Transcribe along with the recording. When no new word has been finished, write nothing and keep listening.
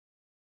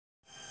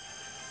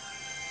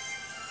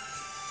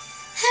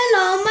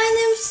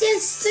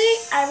Ephesians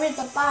 3, I read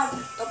the Bible.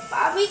 The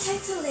Bible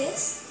title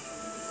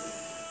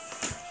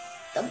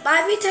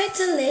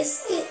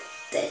is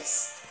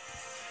this.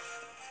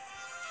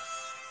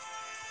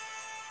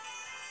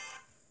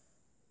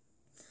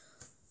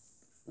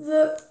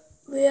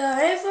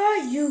 Wherever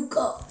you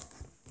go.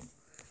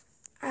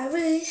 I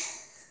read.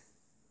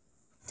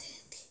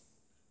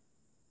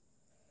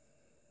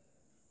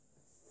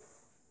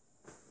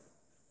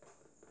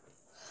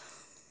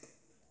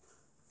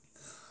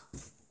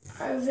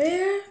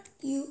 Where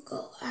you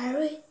go, I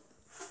read.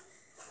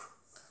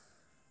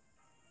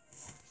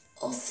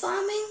 A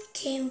famine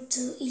came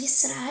to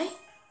Israel.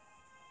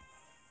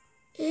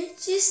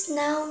 It is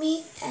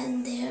Naomi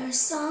and their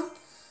son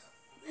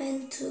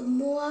went to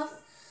Moab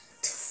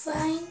to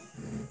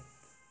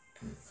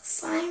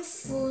find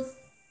food.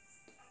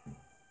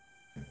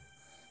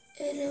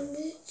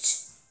 Elimelech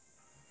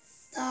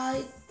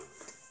died.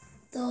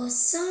 The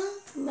son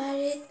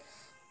married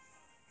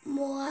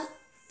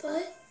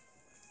Moabite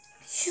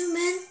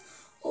women,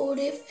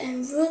 Olive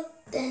and Ruth.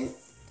 Then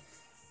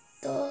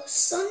the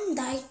son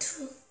died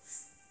too.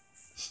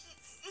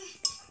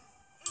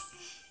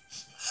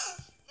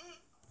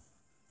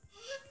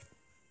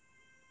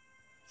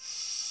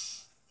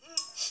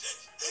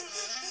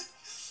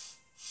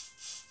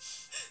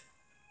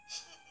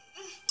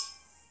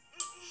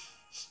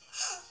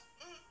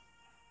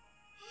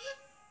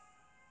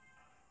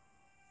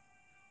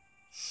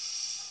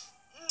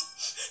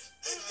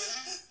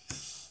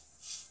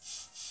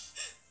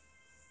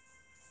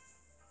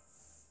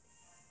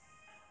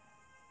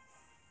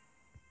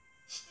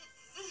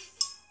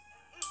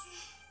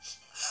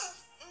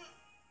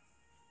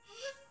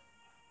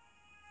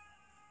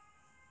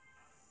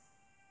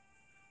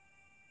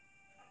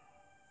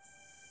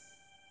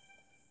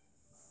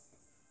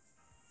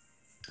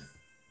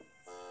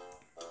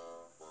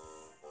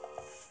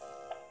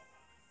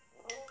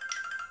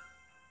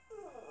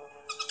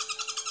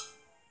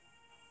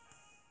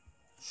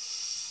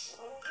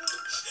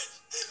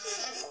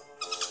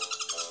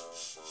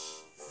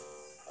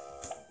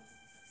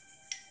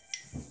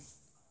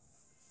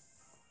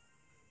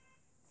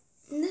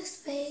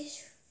 Next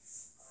page.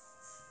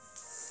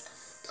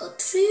 The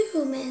three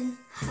women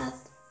had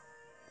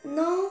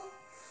no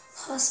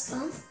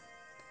husband.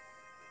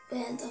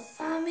 When the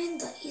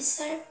famine in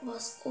Israel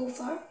was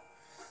over,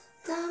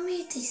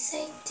 Naomi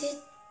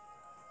decided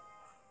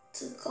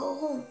to go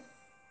home.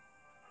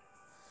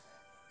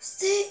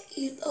 Stay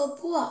in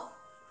Moab,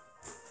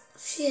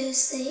 she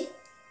said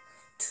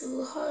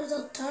to her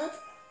daughter-in-law,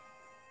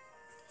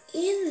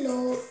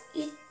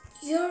 in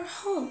your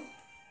home.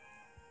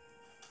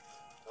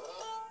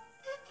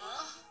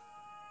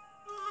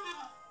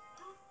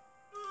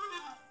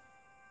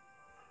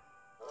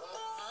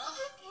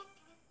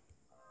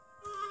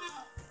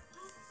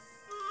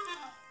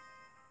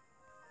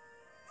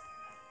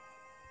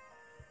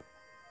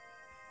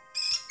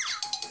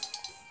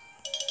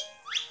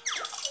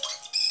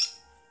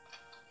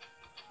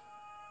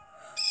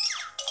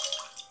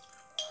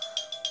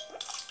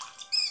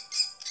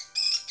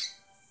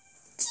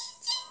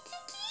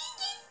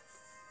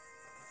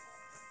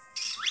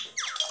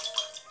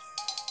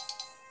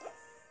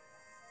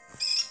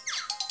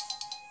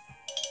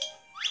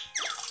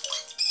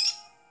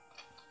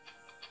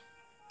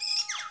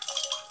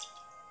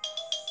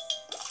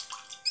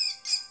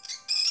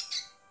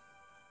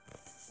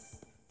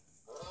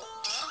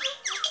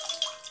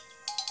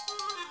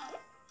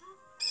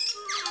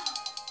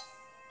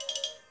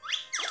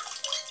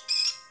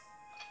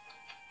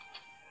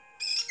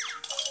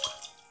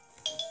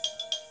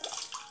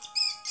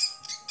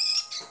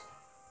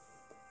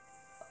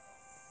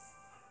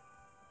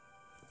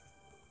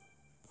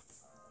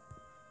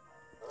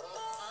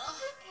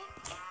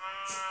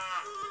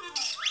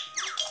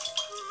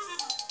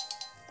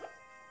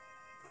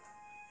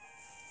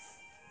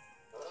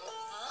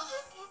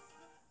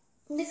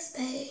 Next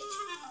page.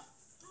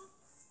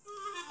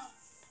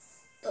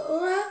 The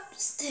Arab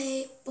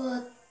stayed,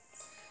 but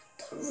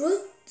the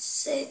Ruth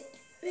said,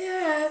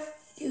 wherever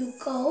you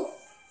go,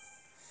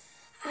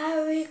 I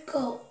will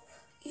go.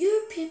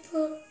 Your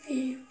people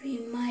will be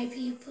my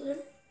people.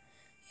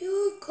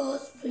 Your God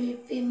will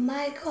be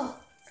my God.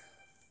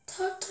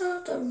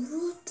 After the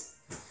Ruth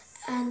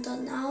and the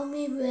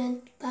Naomi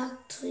went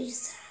back to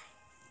Israel.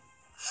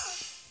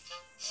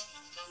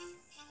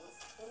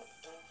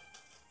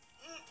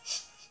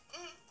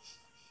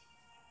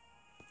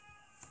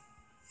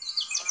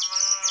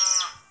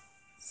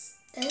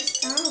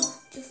 That's down.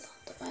 You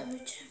found the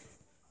Bible gem.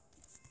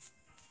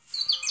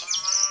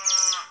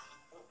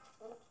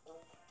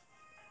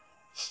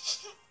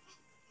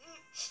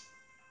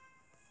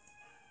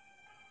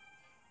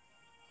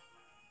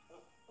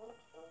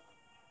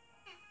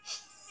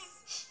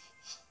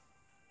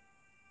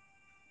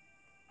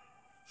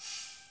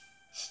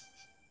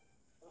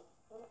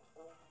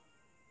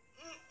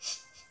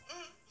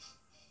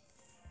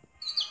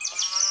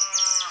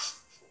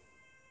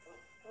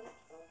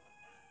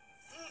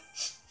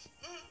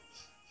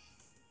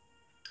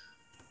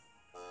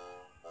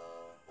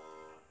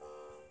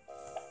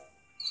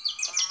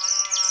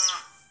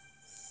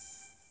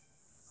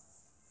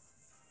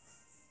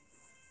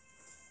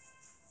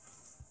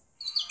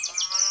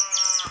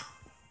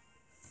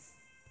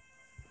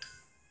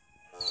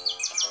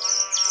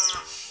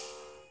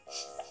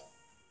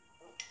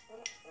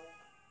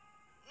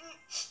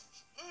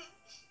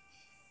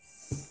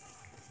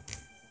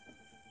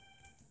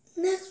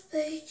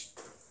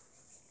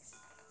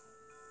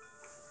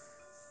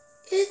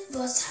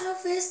 was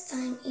harvest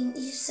time in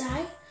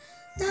Israel,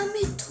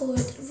 Naomi told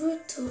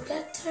Ruth to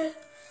gather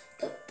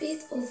the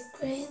bit of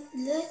grain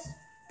left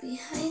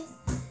behind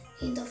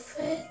in the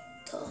field.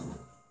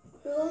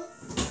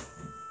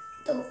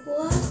 The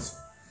Boaz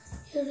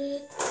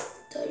heard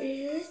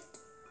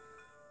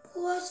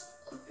Boaz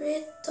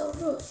obeyed the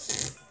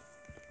rules.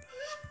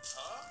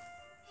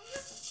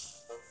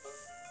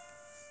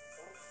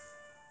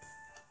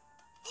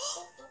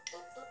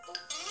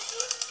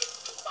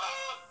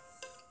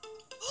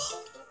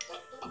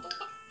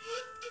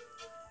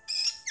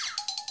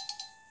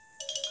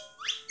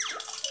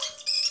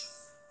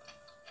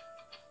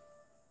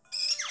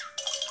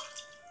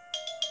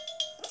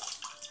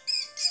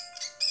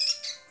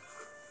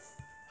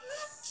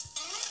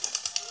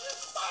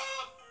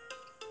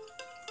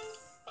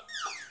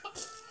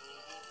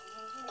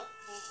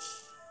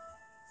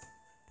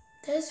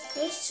 Next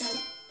question.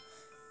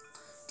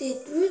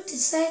 Did Ruth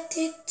decide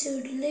to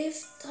leave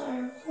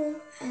her home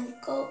and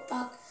go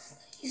back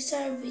to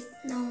Israel with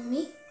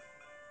Naomi?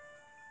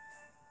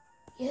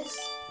 Yes.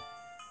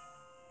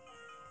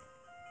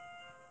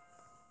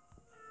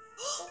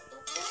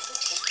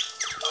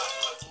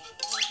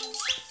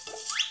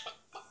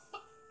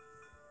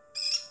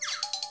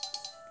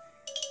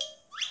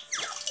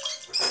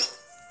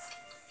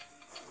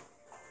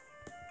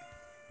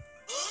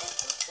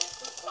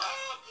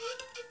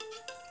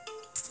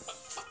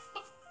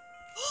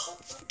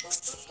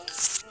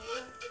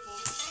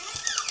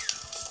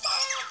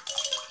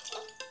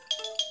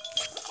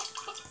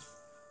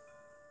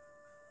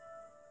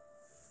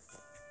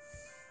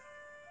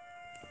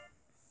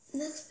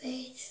 Next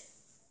page.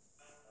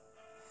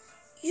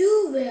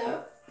 You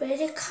were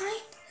very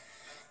kind,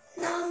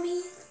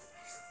 Naomi.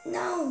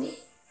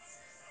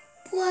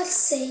 Boaz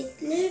said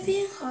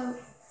leaving her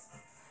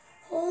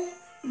home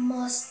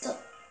must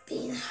have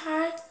been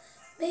hard.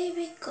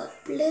 Maybe God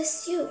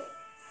bless you.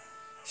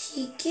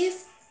 He gave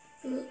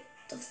Ruth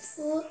the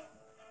food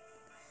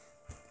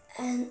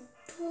and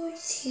told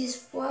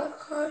his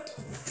worker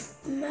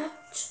to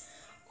march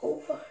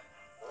over.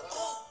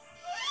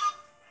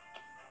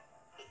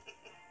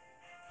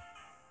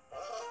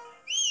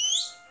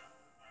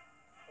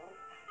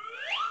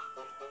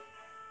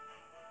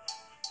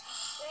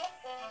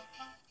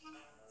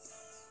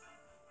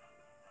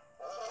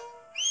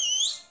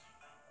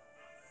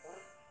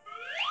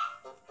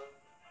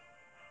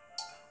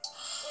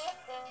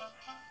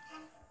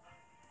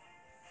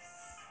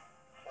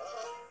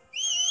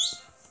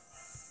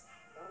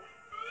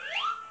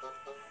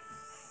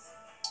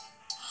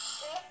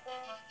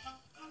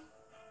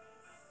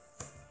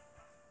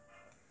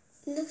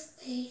 Next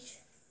page.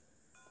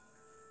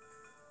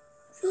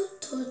 Ruth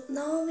told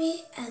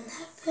Naomi and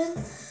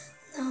happened.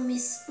 Naomi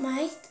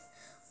smiled.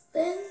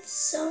 When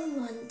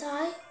someone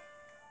died,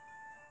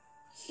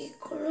 he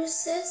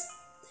crosses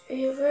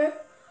the river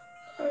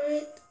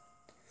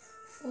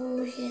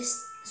for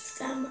his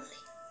family.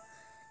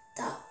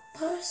 That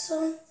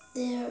person,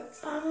 their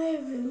family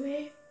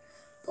remember.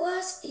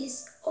 Boaz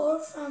is our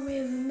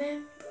family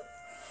remember.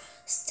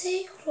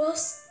 Stay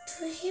close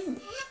to him.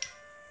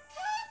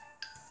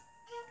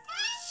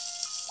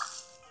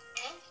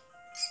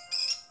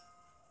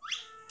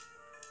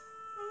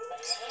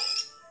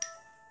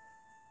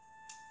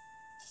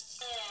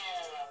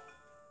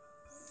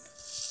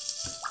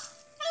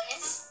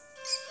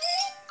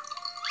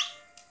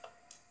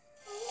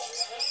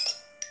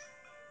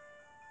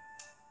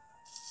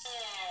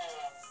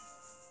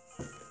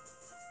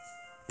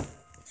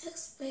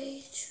 Next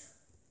page.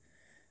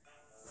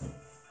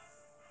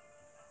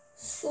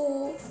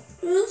 So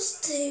Ruth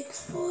stayed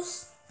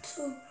close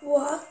to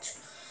Boaz.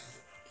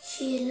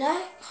 He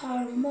liked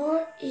her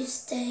more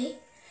each day.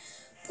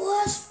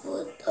 Boaz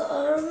put the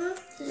armor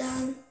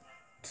land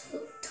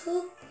took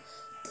to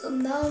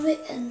Naomi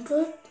and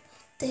Ruth.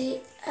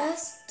 They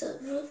asked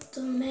Ruth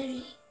to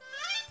marry.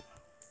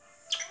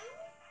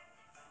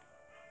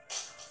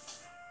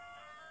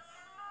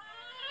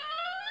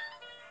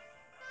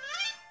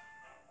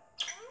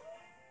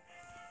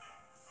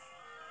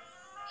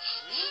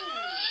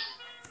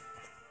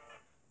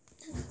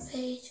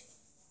 Page.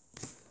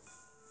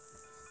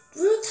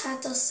 Ruth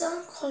had a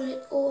son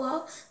called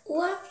Joab.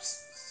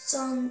 Joab's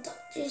son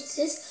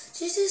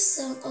Jesus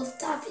son of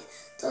David.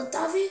 So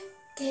David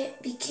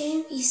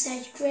became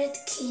Israel's great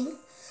king.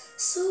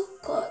 So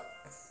God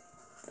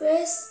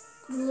blessed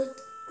Ruth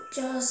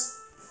just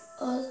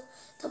as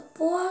the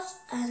Boaz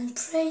and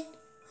prayed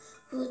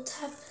would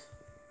happen.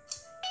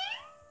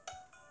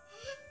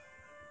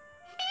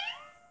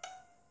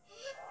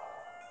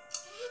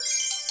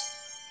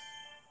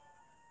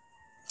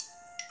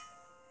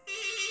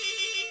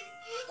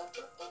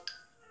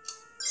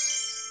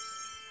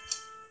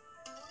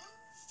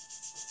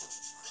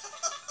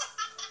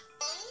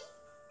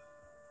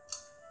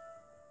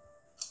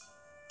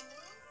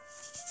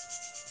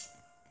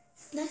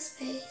 Next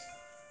page.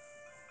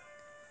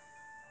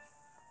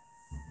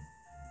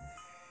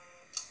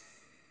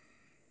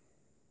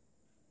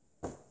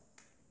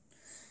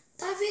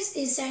 David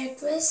is our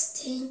great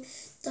king,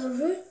 the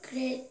Ruth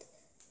great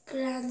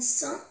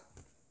grandson.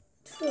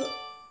 True.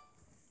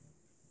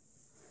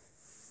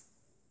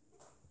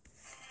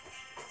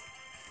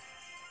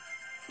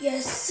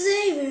 Yes,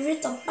 today we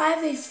read the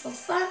Bible for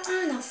fun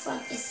or not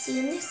fun. See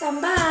you next time.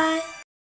 Bye.